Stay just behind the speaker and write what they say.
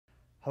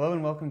Hello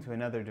and welcome to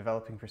another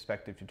Developing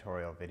Perspective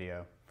tutorial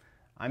video.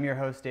 I'm your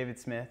host, David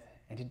Smith,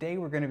 and today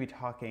we're going to be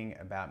talking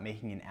about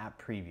making an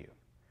app preview.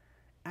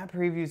 App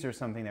previews are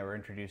something that were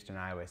introduced in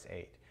iOS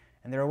 8,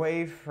 and they're a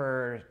way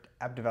for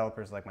app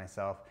developers like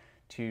myself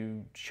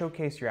to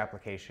showcase your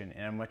application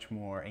in a much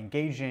more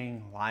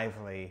engaging,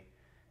 lively,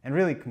 and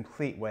really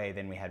complete way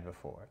than we had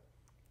before.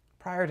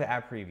 Prior to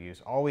app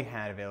previews, all we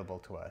had available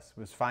to us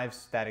was 5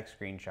 static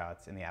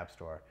screenshots in the App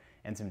Store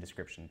and some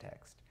description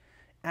text.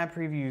 App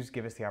previews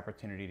give us the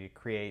opportunity to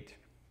create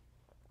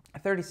a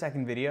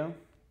 30-second video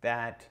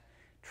that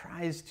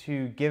tries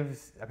to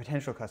give a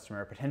potential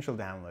customer, a potential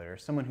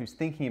downloader, someone who's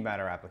thinking about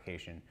our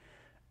application,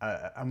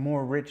 a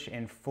more rich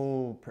and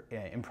full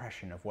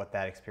impression of what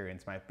that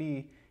experience might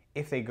be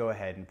if they go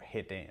ahead and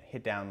hit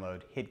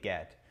download, hit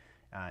get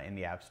in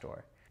the App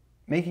Store.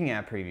 Making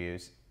app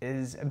previews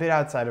is a bit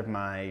outside of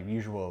my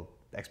usual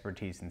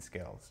expertise and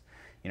skills.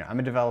 I'm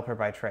a developer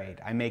by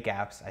trade. I make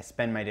apps. I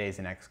spend my days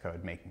in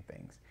Xcode making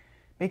things.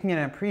 Making an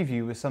app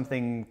preview was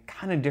something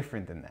kind of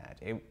different than that.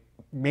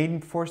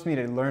 It forced me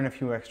to learn a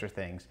few extra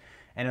things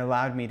and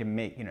allowed me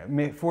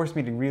to forced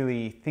me to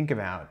really think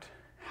about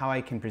how I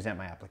can present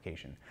my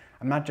application.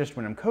 I'm not just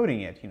when I'm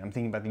coding it, I'm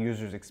thinking about the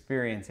user's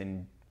experience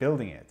in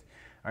building it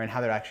or in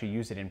how they'll actually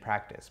use it in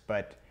practice.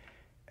 But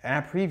an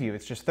app preview,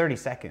 it's just 30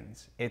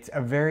 seconds. It's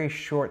a very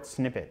short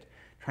snippet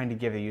trying to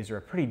give the user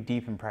a pretty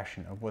deep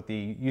impression of what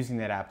using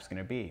that app is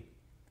going to be.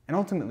 And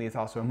ultimately, it's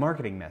also a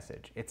marketing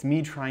message. It's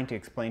me trying to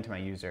explain to my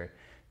user,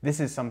 this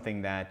is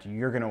something that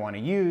you're going to want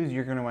to use,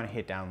 you're going to want to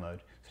hit download,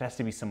 so it has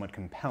to be somewhat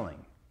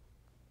compelling.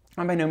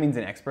 I'm by no means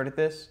an expert at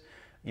this.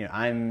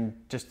 I'm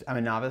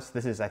a novice.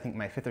 This is, I think,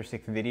 my 5th or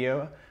 6th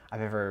video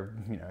I've ever,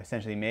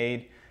 essentially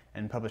made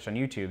and published on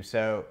YouTube,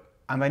 so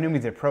I'm by no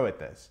means a pro at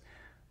this.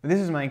 But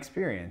this is my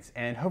experience,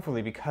 and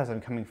hopefully because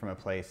I'm coming from a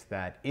place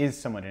that is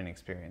somewhat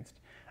inexperienced,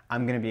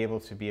 I'm going to be able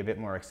to be a bit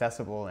more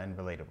accessible and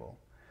relatable.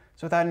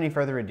 So without any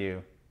further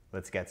ado,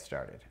 let's get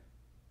started.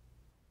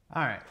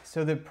 Alright,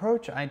 so the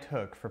approach I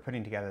took for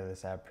putting together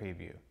this app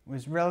preview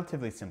was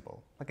relatively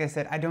simple. Like I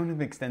said, I don't have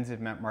an extensive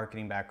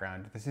marketing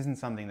background. This isn't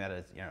something that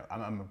is,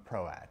 I'm a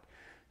pro at.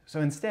 So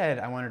instead,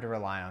 I wanted to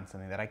rely on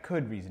something that I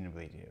could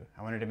reasonably do.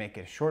 I wanted to make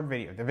a short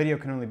video. The video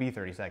can only be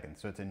 30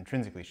 seconds, so it's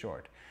intrinsically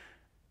short.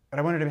 But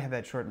I wanted to have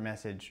that short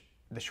message,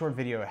 the short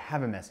video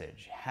have a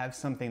message, have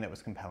something that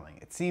was compelling.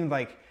 It seemed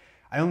like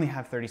I only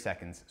have 30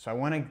 seconds, so I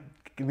want to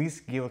at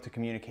least be able to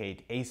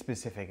communicate a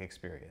specific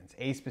experience,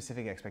 a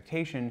specific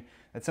expectation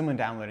that someone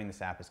downloading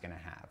this app is going to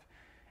have.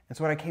 And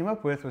so what I came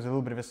up with was a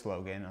little bit of a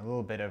slogan, a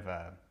little bit of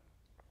a,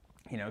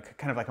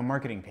 kind of like a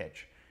marketing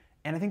pitch.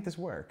 And I think this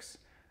works.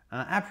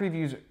 App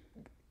previews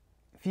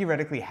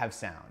theoretically have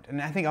sound.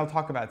 And I think I'll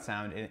talk about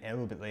sound a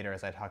little bit later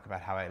as I talk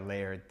about how I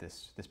layered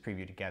this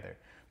preview together.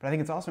 But I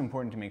think it's also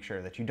important to make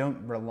sure that you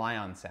don't rely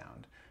on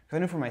sound. Because I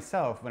know for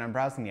myself, when I'm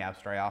browsing the App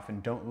Store, I often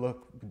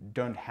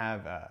don't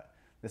have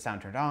the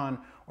sound turned on,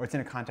 or it's in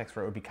a context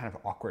where it would be kind of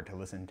awkward to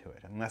listen to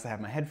it. Unless I have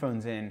my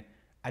headphones in,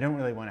 I don't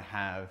really want to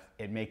have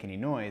it make any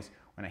noise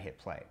when I hit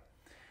play.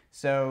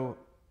 So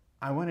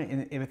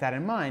with that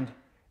in mind,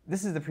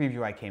 this is the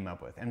preview I came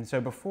up with. And so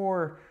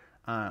before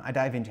I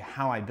dive into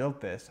how I built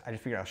this, I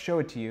just figured I'll show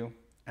it to you,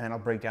 and then I'll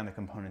break down the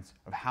components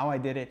of how I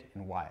did it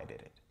and why I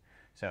did it.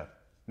 So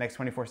next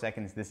 24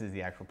 seconds, this is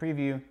the actual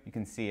preview. You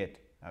can see it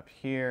up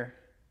here,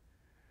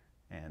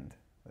 and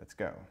let's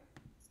go.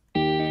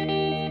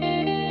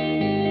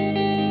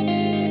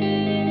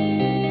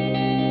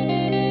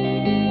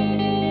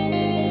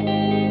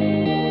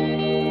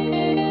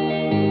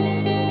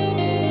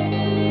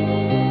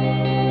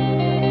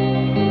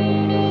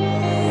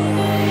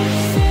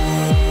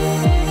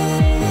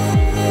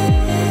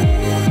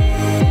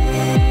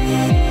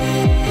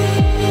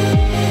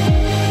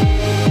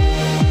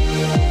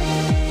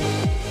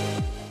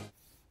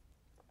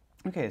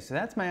 Okay, so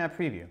that's my app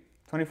preview.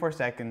 24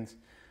 seconds,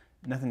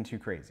 nothing too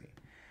crazy.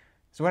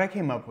 So what I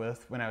came up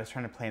with when I was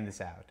trying to plan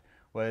this out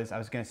was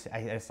I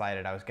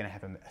decided I was going to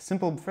have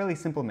a fairly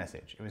simple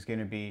message. It was going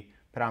to be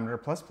Pedometer++.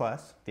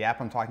 The app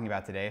I'm talking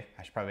about today,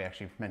 I should probably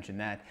actually mention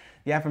that.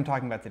 The app I'm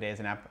talking about today is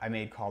an app I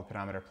made called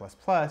Pedometer++.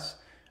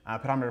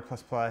 Pedometer++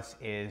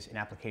 is an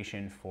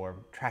application for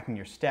tracking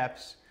your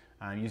steps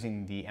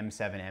using the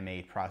M7,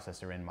 M8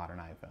 processor in modern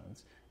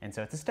iPhones. And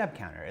so it's a step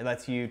counter. It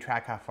lets you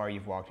track how far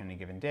you've walked in a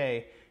given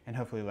day and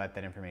hopefully let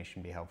that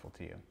information be helpful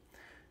to you.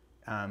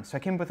 So I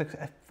came up with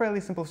a fairly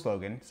simple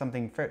slogan,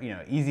 something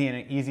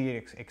easily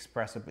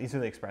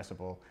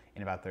expressible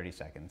in about 30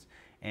 seconds.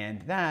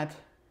 And that,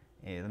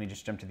 let me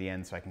just jump to the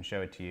end so I can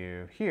show it to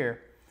you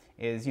here,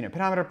 is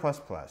Pedometer++.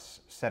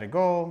 Set a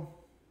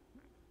goal.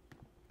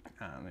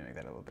 Let me make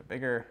that a little bit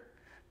bigger.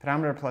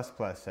 Pedometer++,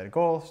 set a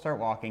goal, start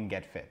walking,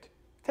 get fit.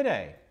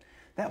 Today.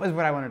 That was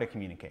what I wanted to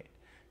communicate.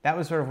 That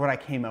was sort of what I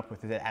came up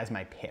with as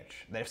my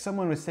pitch. That if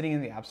someone was sitting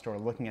in the App Store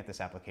looking at this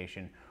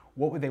application,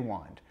 what would they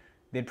want?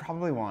 They'd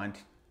probably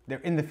they're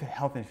in the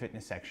health and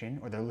fitness section,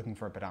 or they're looking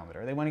for a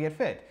pedometer. They want to get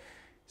fit.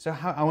 So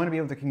I want to be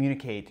able to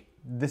communicate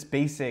this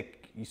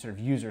basic sort of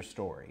user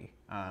story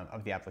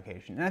of the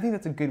application. And I think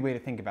that's a good way to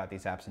think about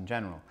these apps in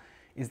general,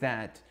 is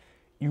that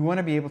you want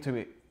to be able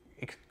to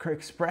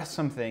express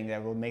something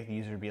that will make the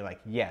user be like,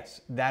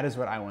 yes, that is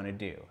what I want to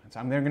do. And so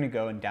I'm then going to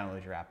go and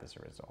download your app as a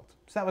result.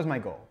 So that was my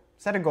goal.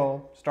 Set a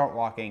goal, start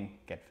walking,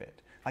 get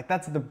fit. Like,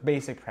 that's the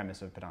basic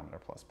premise of Pedometer++.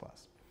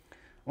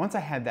 Once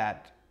I had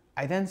that,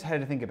 I then started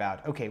to think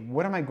about, okay, how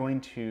am I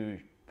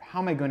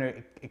going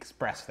to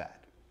express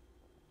that?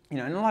 And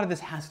a lot of this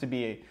has to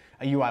be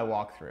a UI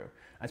walkthrough.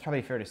 It's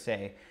probably fair to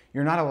say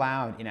you're not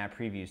allowed in app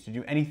previews to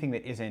do anything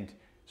that isn't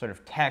sort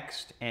of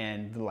text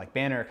and like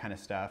banner kind of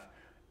stuff,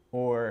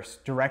 or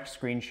direct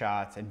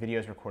screenshots and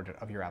videos recorded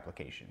of your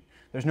application.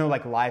 There's no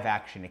like live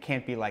action. It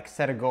can't be like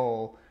set a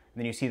goal, and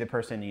then you see the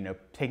person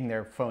taking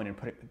their phone and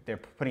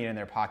putting it in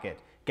their pocket,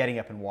 getting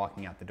up and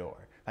walking out the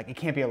door. Like, it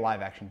can't be a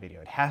live action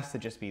video. It has to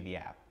just be the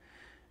app.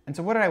 And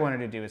so what I wanted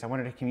to do is I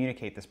wanted to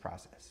communicate this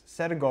process.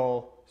 Set a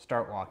goal,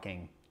 start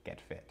walking,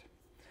 get fit.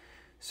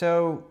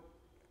 So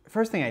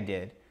first thing I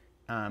did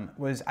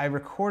was I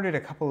recorded a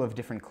couple of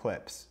different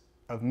clips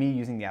of me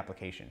using the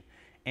application.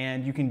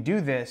 And you can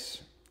do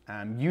this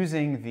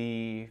using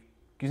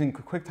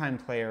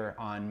QuickTime Player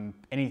on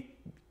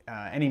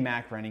any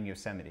Mac running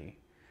Yosemite.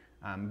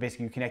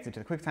 Basically, you connect it to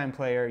the QuickTime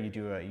Player.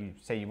 You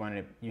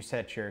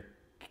set your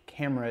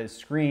camera's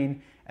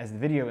screen as the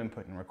video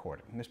input and record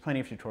it. And there's plenty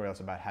of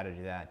tutorials about how to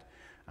do that,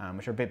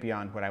 which are a bit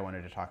beyond what I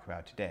wanted to talk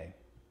about today.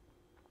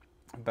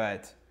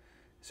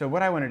 So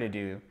what I wanted to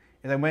do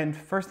is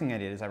first thing I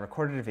did is I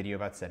recorded a video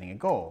about setting a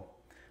goal.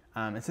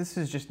 And so this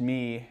is just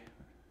me.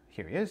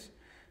 Here he is.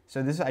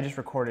 So I just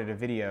recorded a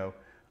video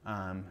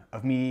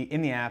of me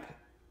in the app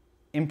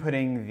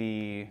inputting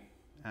the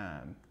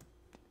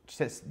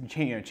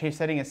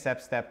setting a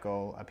step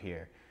goal up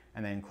here,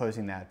 and then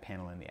closing that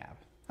panel in the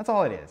app. That's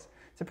all it is.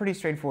 It's a pretty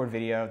straightforward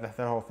video.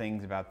 The whole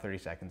thing's about 30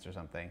 seconds or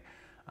something.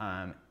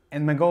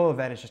 And my goal of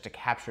that is just to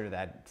capture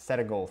that set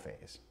a goal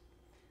phase.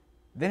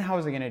 Then how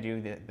was I going to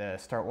do the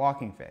start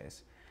walking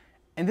phase?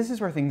 And this is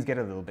where things get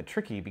a little bit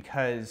tricky,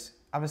 because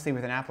obviously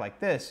with an app like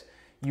this,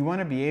 you want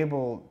to be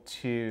able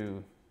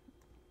to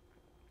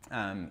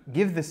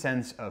give the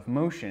sense of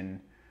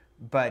motion,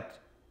 but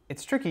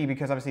it's tricky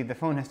because obviously the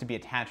phone has to be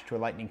attached to a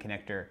lightning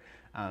connector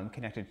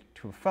connected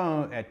to a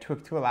phone,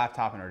 to a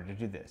laptop in order to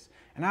do this.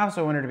 And I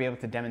also wanted to be able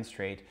to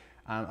demonstrate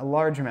a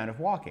large amount of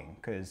walking,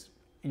 because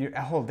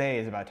a whole day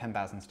is about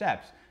 10,000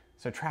 steps.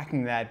 So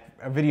tracking a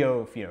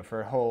video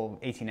for a whole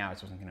 18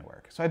 hours wasn't going to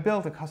work. So I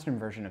built a custom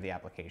version of the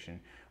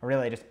application, or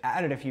really I just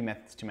added a few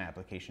methods to my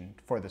application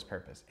for this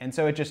purpose. And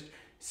so it just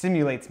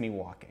simulates me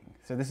walking.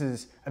 So this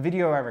is a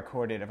video I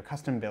recorded of a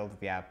custom build of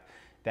the app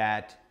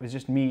that was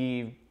just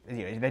me,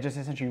 that just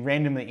essentially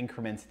randomly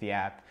increments the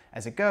app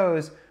as it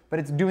goes, but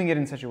it's doing it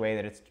in such a way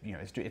that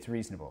it's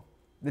reasonable.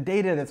 The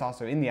data that's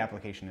also in the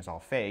application is all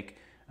fake,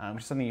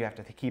 which is something you have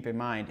to keep in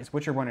mind. Is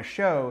what you want to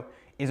show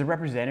is a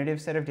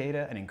representative set of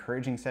data, an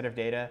encouraging set of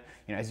data.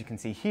 As you can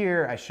see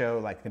here, I show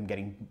like them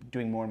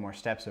doing more and more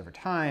steps over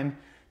time,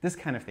 this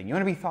kind of thing. You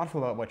want to be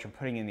thoughtful about what you're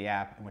putting in the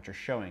app and what you're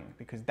showing,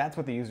 because that's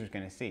what the user's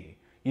going to see.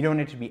 You don't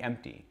want it to be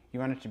empty. You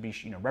want it to be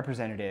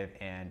representative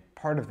and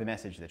part of the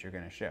message that you're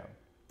going to show.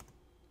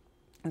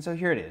 And so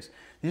here it is.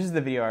 This is the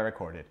video I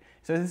recorded.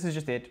 So this is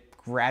just it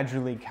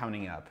gradually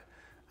counting up.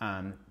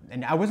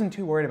 And I wasn't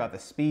too worried about the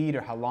speed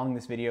or how long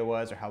this video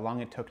was or how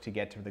long it took to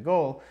get to the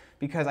goal,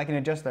 because I can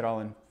adjust that all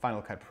in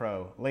Final Cut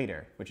Pro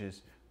later, which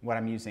is what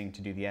I'm using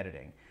to do the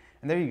editing.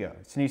 And there you go.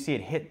 So you see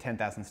it hit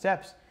 10,000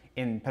 steps.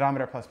 In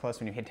Pedometer++,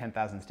 when you hit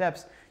 10,000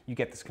 steps, you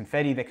get this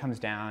confetti that comes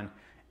down,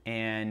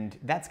 and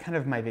that's kind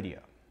of my video.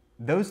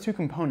 Those two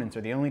components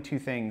are the only two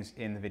things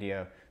in the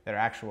video that are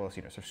actual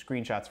sort of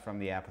screenshots from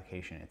the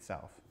application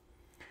itself.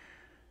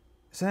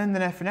 So then the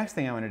next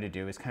thing I wanted to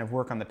do is kind of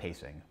work on the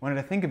pacing. I wanted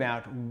to think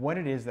about what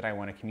it is that I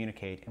want to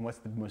communicate and what's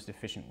the most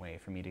efficient way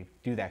for me to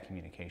do that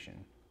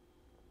communication.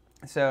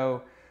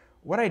 So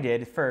what I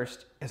did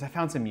first is I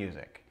found some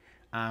music.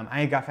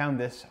 I found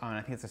this on,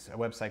 I think it's a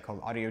website called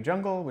Audio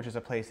Jungle, which is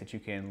a place that you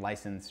can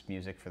license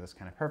music for this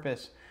kind of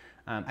purpose.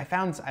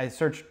 I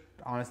searched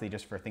honestly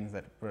just for things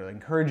that were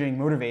encouraging,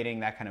 motivating,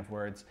 that kind of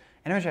words.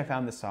 And eventually I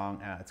found this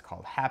song. It's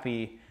called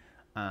Happy,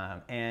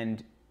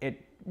 and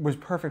it was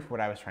perfect for what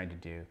I was trying to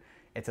do.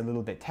 It's a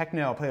little bit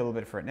techno. I'll play a little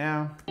bit for it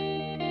now.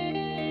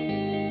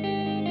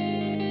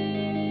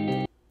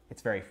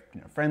 It's very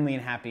friendly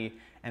and happy,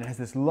 and it has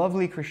this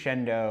lovely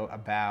crescendo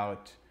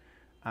about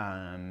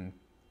I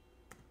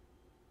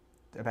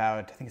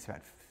think it's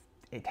about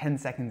 10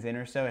 seconds in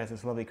or so. It has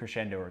this lovely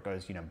crescendo where it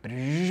goes,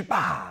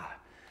 bah!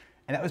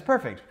 And that was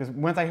perfect, because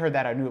once I heard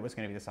that, I knew it was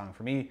going to be the song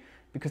for me,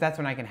 because that's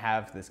when I can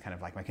have this kind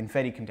of like my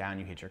confetti come down,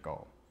 you hit your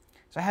goal.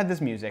 So I had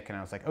this music, and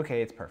I was like,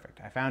 okay, it's perfect.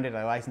 I found it,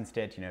 I licensed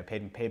it,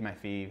 paid my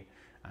fee,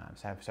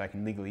 so I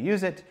can legally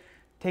use it.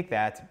 Take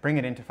that, bring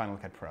it into Final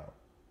Cut Pro.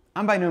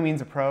 I'm by no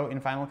means a pro in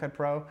Final Cut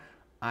Pro.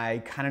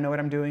 I kind of know what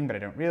I'm doing, but I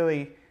don't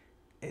really.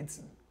 It's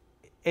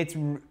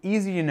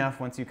easy enough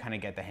once you kind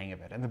of get the hang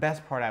of it. And the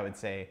best part, I would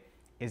say,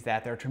 is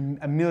that there are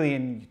a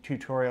million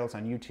tutorials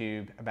on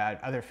YouTube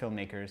about other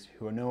filmmakers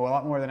who know a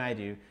lot more than I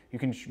do, who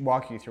can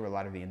walk you through a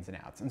lot of the ins and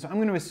outs. And so I'm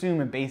going to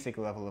assume a basic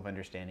level of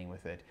understanding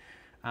with it.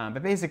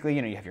 But basically,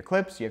 you have your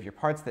clips, you have your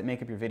parts that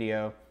make up your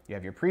video, you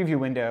have your preview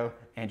window,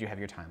 and you have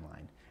your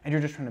timeline. And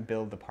you're just trying to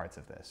build the parts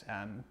of this.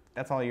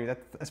 That's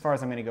as far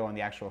as I'm going to go on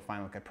the actual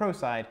Final Cut Pro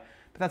side,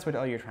 but that's what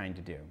all you're trying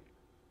to do.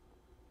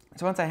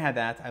 So once I had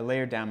that, I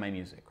layered down my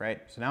music, right?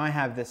 So now I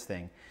have this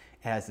thing.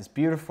 It has this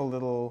beautiful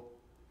little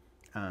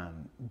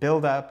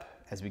build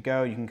up as we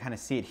go. You can kind of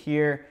see it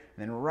here,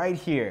 and then right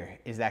here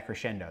is that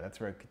crescendo.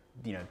 That's where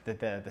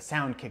the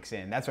sound kicks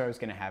in. That's where I was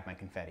going to have my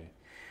confetti.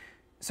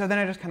 So then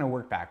I just kind of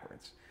worked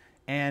backwards.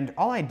 And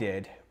all I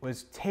did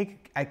was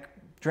I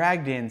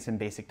dragged in some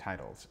basic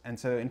titles. And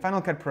so in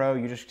Final Cut Pro,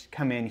 you just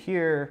come in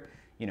here,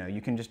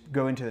 you can just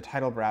go into the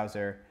title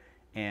browser,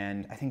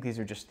 and I think these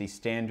are just the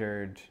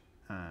standard,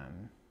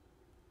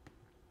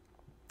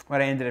 what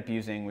I ended up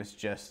using was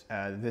just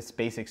this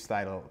basic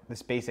title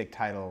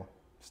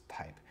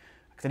type.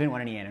 Because I didn't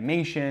want any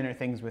animation or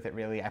things with it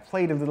really. I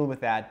played a little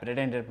with that, but it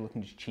ended up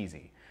looking just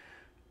cheesy.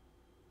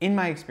 In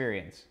my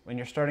experience, when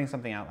you're starting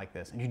something out like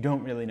this and you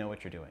don't really know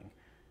what you're doing,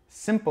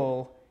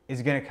 simple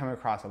is going to come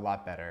across a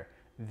lot better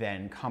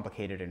than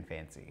complicated and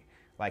fancy.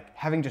 Like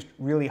having just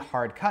really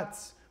hard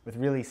cuts with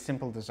really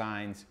simple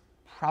designs,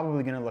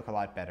 probably going to look a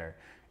lot better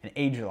and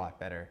age a lot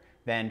better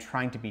than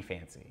trying to be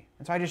fancy.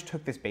 And so I just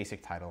took this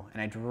basic title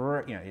and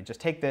I just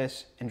take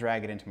this and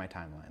drag it into my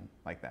timeline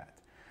like that.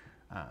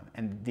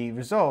 And the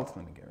result,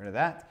 let me get rid of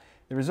that.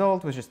 The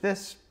result was just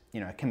this.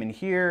 I come in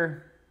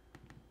here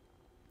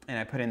and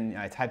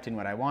I typed in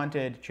what I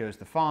wanted, chose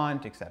the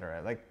font,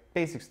 etc. Like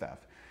basic stuff.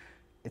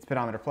 It's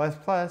pedometer plus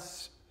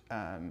plus.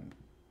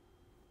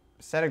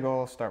 Set a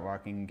goal, start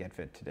walking, get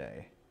fit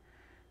today.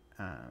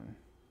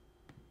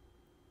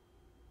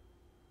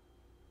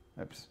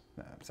 Oops,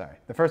 no, sorry.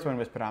 The first one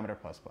was pedometer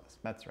plus plus.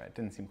 That's right,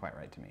 didn't seem quite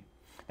right to me.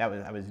 I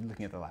was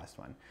looking at the last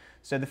one.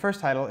 So the first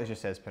title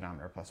just says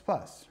pedometer plus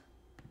plus.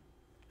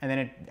 And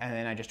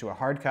then I just do a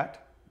hard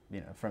cut,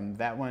 from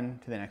that one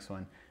to the next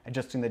one,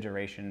 adjusting the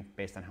duration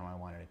based on how I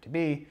wanted it to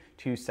be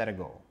to set a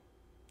goal.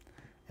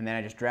 And then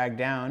I just drag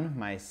down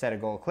my set a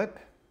goal clip,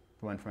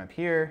 the one from up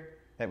here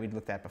that we'd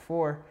looked at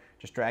before,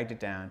 just dragged it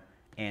down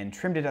and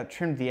trimmed it up,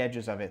 trimmed the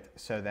edges of it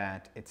so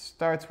that it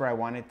starts where I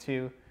want it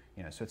to,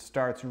 so it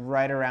starts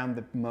right around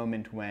the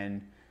moment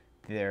when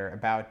they're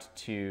about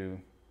to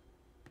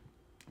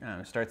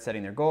start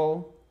setting their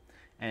goal,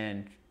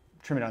 and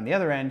trim it on the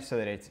other end so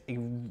that it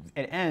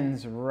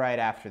ends right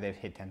after they've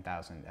hit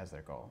 10,000 as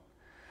their goal.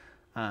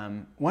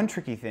 One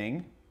tricky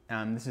thing,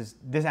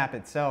 this app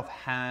itself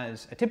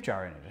has a tip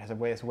jar in it. It has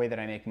a way that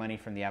I make money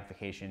from the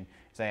application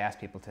is I ask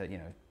people to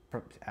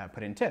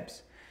put in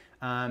tips.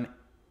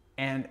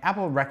 And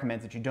Apple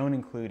recommends that you don't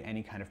include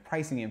any kind of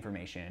pricing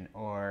information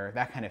or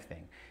that kind of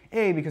thing.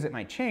 A, because it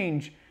might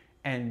change,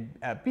 and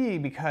B,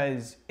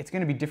 because it's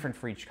going to be different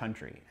for each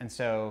country. And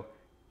so,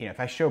 if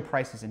I show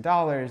prices in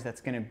dollars, that's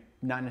going to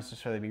not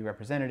necessarily be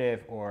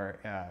representative or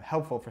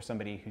helpful for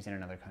somebody who's in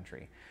another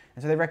country.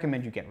 And so they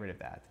recommend you get rid of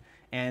that.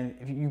 And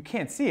if you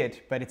can't see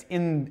it, but it's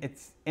in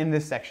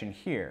this section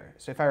here.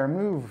 So if I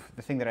remove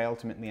the thing that I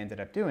ultimately ended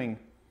up doing,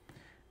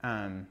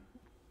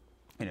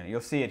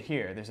 you'll see it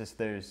here.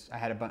 I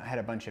had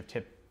a bunch of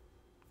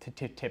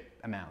tip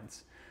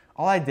amounts.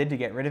 All I did to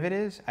get rid of it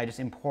is I just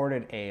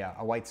imported a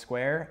white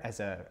square as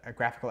a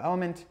graphical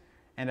element,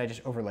 and I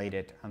just overlaid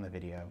it on the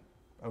video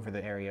over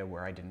the area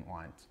where I didn't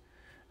want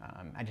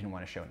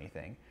to show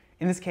anything.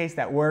 In this case,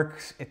 that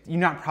works. You're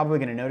not probably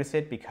going to notice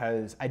it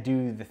because I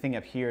do the thing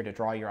up here to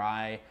draw your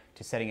eye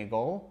to setting a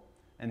goal,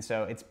 and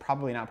so it's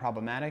probably not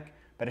problematic,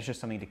 but it's just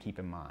something to keep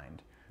in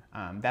mind.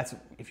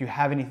 If you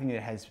have anything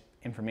that has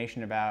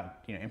information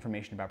about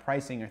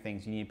pricing or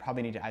things, you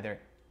probably need to either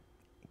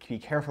be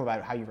careful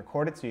about how you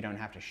record it so you don't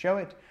have to show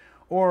it,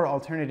 or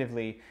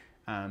alternatively,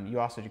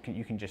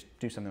 you can just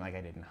do something like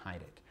I did and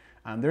hide it.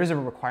 There is a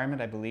requirement,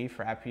 I believe,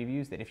 for app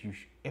previews that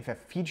if a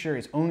feature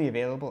is only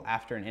available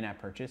after an in-app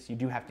purchase, you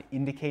do have to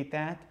indicate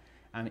that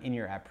in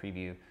your app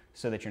preview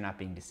so that you're not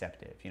being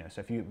deceptive.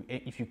 So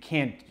if you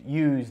can't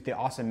use the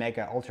awesome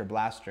Mega Ultra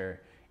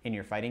Blaster in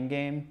your fighting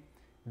game,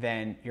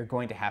 then you're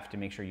going to have to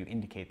make sure you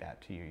indicate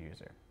that to your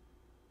user.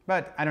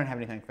 But I don't have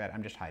anything like that.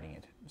 I'm just hiding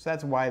it. So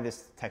that's why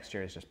this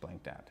texture is just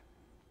blanked out.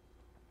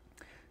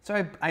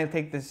 So I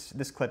take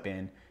this clip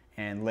in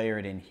and layer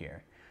it in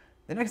here.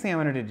 The next thing I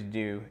wanted to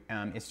do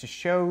is to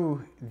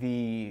show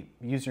the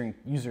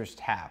user's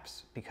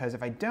taps, because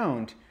if I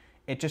don't,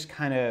 it just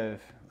kind of,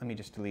 let me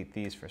just delete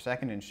these for a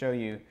second and show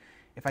you.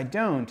 If I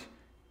don't,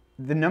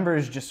 the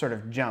numbers just sort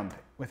of jump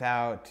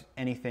without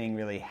anything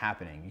really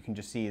happening. You can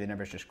just see the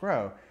numbers just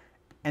grow,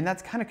 and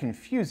that's kind of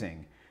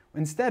confusing.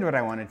 Instead, what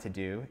I wanted to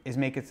do is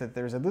make it so that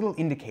there's a little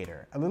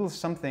indicator, a little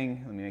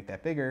something, let me make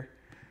that bigger,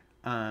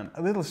 a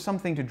little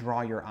something to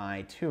draw your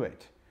eye to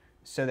it,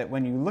 so that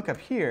when you look up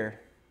here,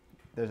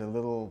 there's a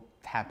little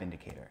tap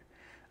indicator.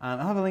 I'll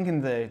have a link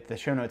in the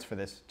show notes for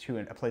this to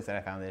a place that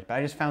I found it, but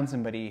I just found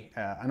somebody,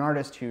 an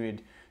artist who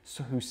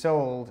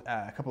sold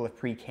a couple of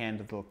pre-canned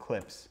little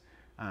clips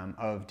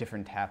of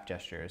different tap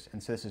gestures,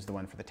 and so this is the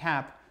one for the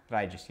tap that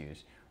I just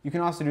used. You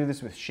can also do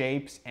this with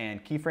shapes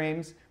and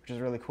keyframes, which is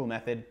a really cool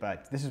method,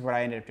 but this is what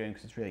I ended up doing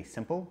because it's really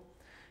simple.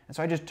 And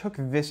so I just took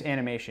this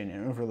animation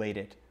and overlaid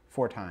it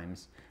 4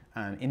 times,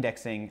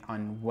 indexing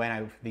on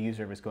when the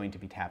user was going to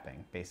be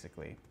tapping,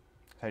 basically.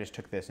 So I just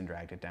took this and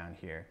dragged it down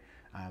here.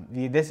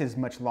 This is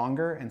much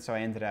longer, and so I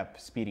ended up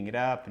speeding it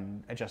up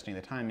and adjusting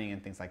the timing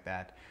and things like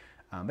that.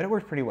 But it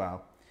worked pretty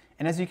well.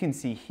 And as you can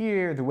see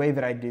here, the way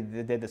that I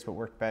did this, what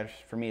worked best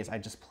for me is I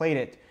just played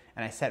it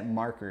and I set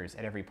markers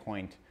at every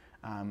point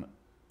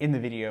in the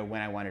video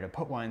when I wanted to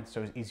put one, so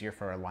it was easier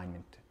for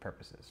alignment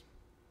purposes.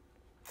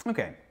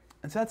 Okay,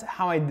 and so that's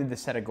how I did the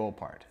set a goal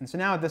part. And so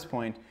now at this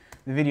point,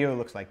 the video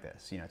looks like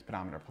this. You know, it's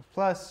pedometer plus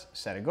plus,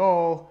 set a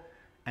goal,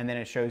 and then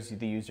it shows you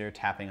the user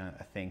tapping on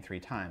a thing 3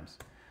 times.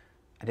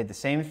 I did the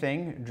same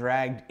thing,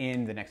 dragged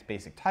in the next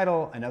basic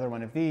title, another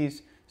one of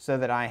these, so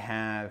that I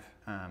have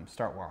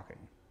start walking.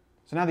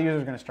 So now the user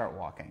is going to start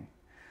walking.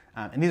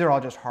 And these are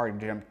all just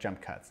hard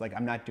jump cuts. Like,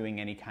 I'm not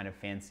doing any kind of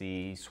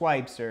fancy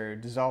swipes or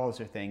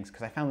dissolves or things,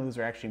 because I found those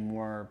are actually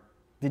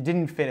they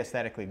didn't fit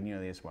aesthetically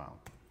nearly as well.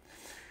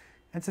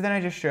 And so then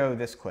I just show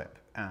this clip.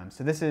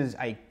 So this is,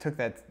 I took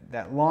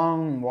that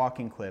long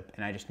walking clip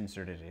and I just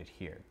inserted it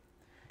here.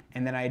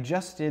 And then I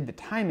adjusted the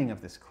timing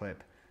of this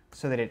clip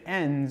so that it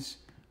ends,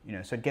 you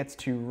know, so it gets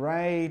to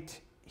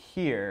right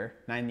here,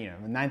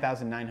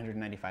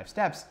 9,995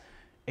 steps.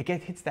 It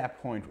hits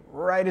that point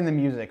right in the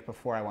music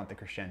before I want the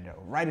crescendo,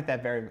 right at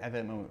that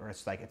moment where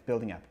it's like it's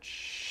building up.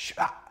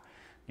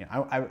 You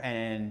know,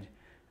 I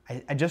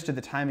adjusted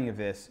the timing of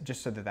this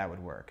just so that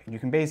would work. And you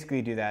can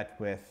basically do that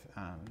with,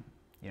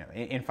 you know,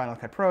 in Final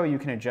Cut Pro, you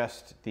can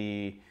adjust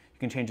you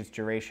can change its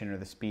duration or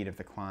the speed of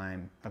the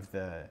climb of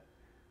the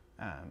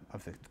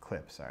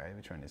clip. Sorry,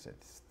 which one is it?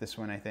 It's this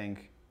one, I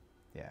think.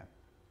 Yeah.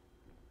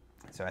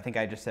 So I think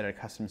I just set a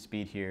custom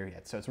speed here. Yeah,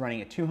 so it's running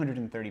at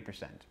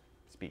 230%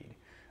 speed.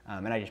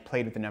 And I just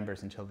played with the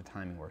numbers until the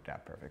timing worked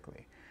out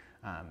perfectly,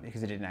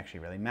 because it didn't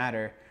actually really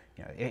matter.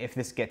 You know, if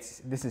this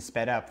is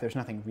sped up, there's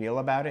nothing real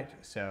about it,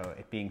 so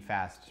it being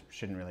fast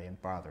shouldn't really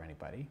bother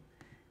anybody.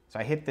 So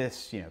I hit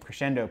this, you know,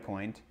 crescendo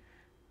point,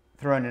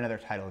 throw in another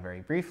title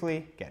very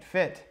briefly, get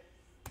fit,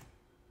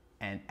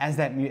 and as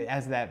that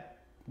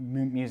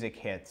music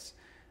hits,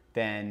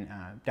 then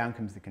down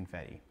comes the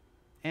confetti,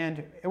 and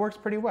it works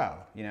pretty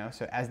well. You know,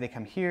 so as they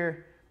come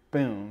here,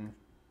 boom,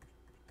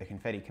 the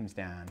confetti comes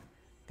down.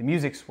 The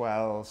music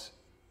swells,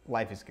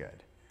 life is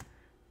good.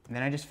 And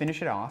then I just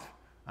finish it off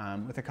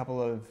with a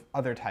couple of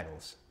other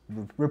titles.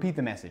 Repeat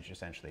the message,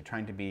 essentially,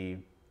 trying to be,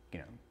 you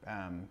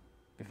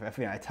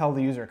know, I tell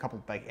the user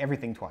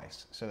everything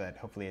twice, so that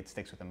hopefully it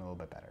sticks with them a little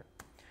bit better.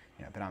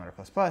 You know, pedometer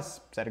plus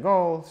plus, set a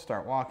goal,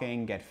 start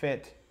walking, get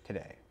fit,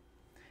 today.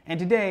 And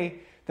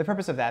today, the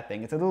purpose of that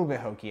thing, it's a little bit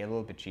hokey, a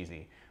little bit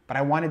cheesy, but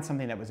I wanted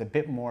something that was a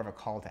bit more of a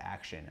call to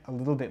action, a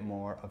little bit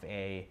more of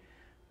a,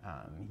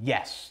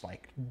 yes,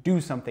 like do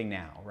something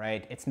now,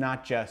 right? It's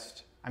not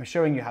just, I'm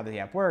showing you how the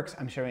app works,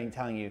 I'm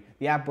telling you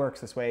the app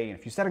works this way, and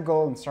if you set a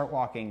goal and start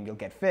walking, you'll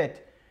get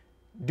fit.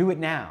 Do it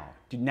now.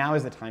 Now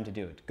is the time to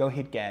do it. Go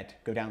hit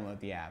get, go download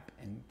the app,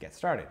 and get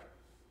started.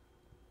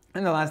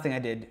 And the last thing I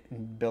did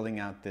in building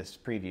out this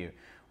preview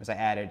was I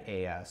added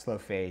a slow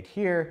fade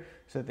here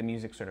so that the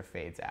music sort of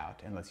fades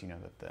out and lets you know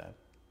that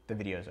the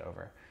video is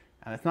over.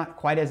 It's not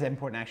quite as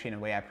important actually in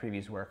the way app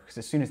previews work, because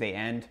as soon as they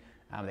end,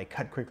 they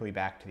cut quickly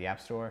back to the App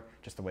Store,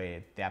 just the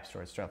way the App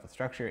Store itself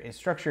is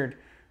structured.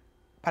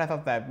 But I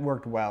thought that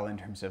worked well in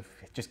terms of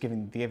just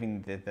giving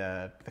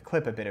the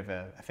clip a bit of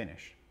a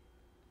finish.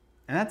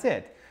 And that's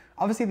it.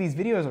 Obviously, these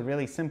videos are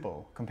really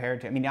simple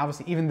compared to, I mean,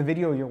 obviously, even the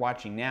video you're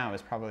watching now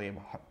is probably,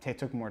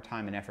 took more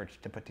time and effort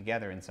to put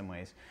together in some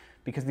ways,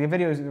 because the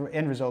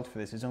end result for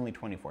this is only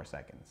 24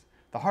 seconds.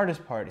 The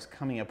hardest part is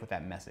coming up with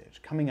that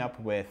message, coming up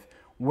with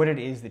what it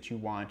is that you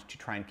want to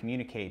try and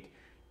communicate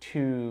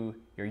to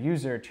your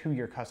user, to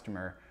your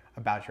customer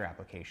about your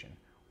application.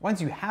 Once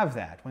you have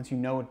that, once you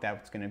know what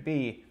that's going to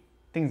be,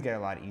 things get a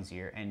lot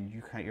easier and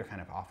you're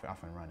kind of off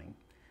and running.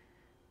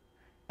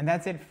 And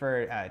that's it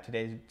for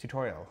today's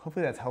tutorial.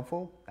 Hopefully that's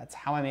helpful. That's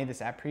how I made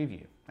this app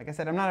preview. Like I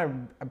said, I'm not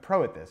a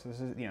pro at this.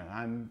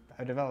 I'm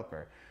a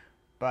developer,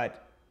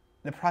 but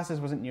the process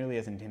wasn't nearly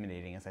as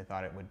intimidating as I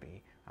thought it would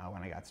be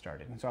when I got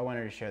started. And so I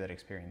wanted to share that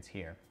experience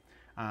here.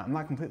 I'm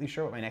not completely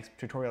sure what my next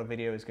tutorial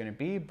video is going to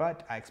be,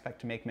 but I expect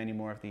to make many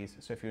more of these.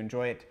 So if you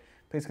enjoy it,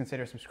 please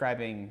consider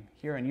subscribing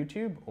here on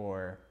YouTube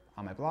or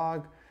on my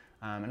blog.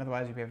 And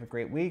otherwise, if you have a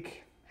great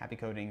week, happy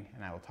coding,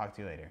 and I will talk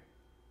to you later.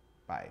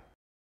 Bye.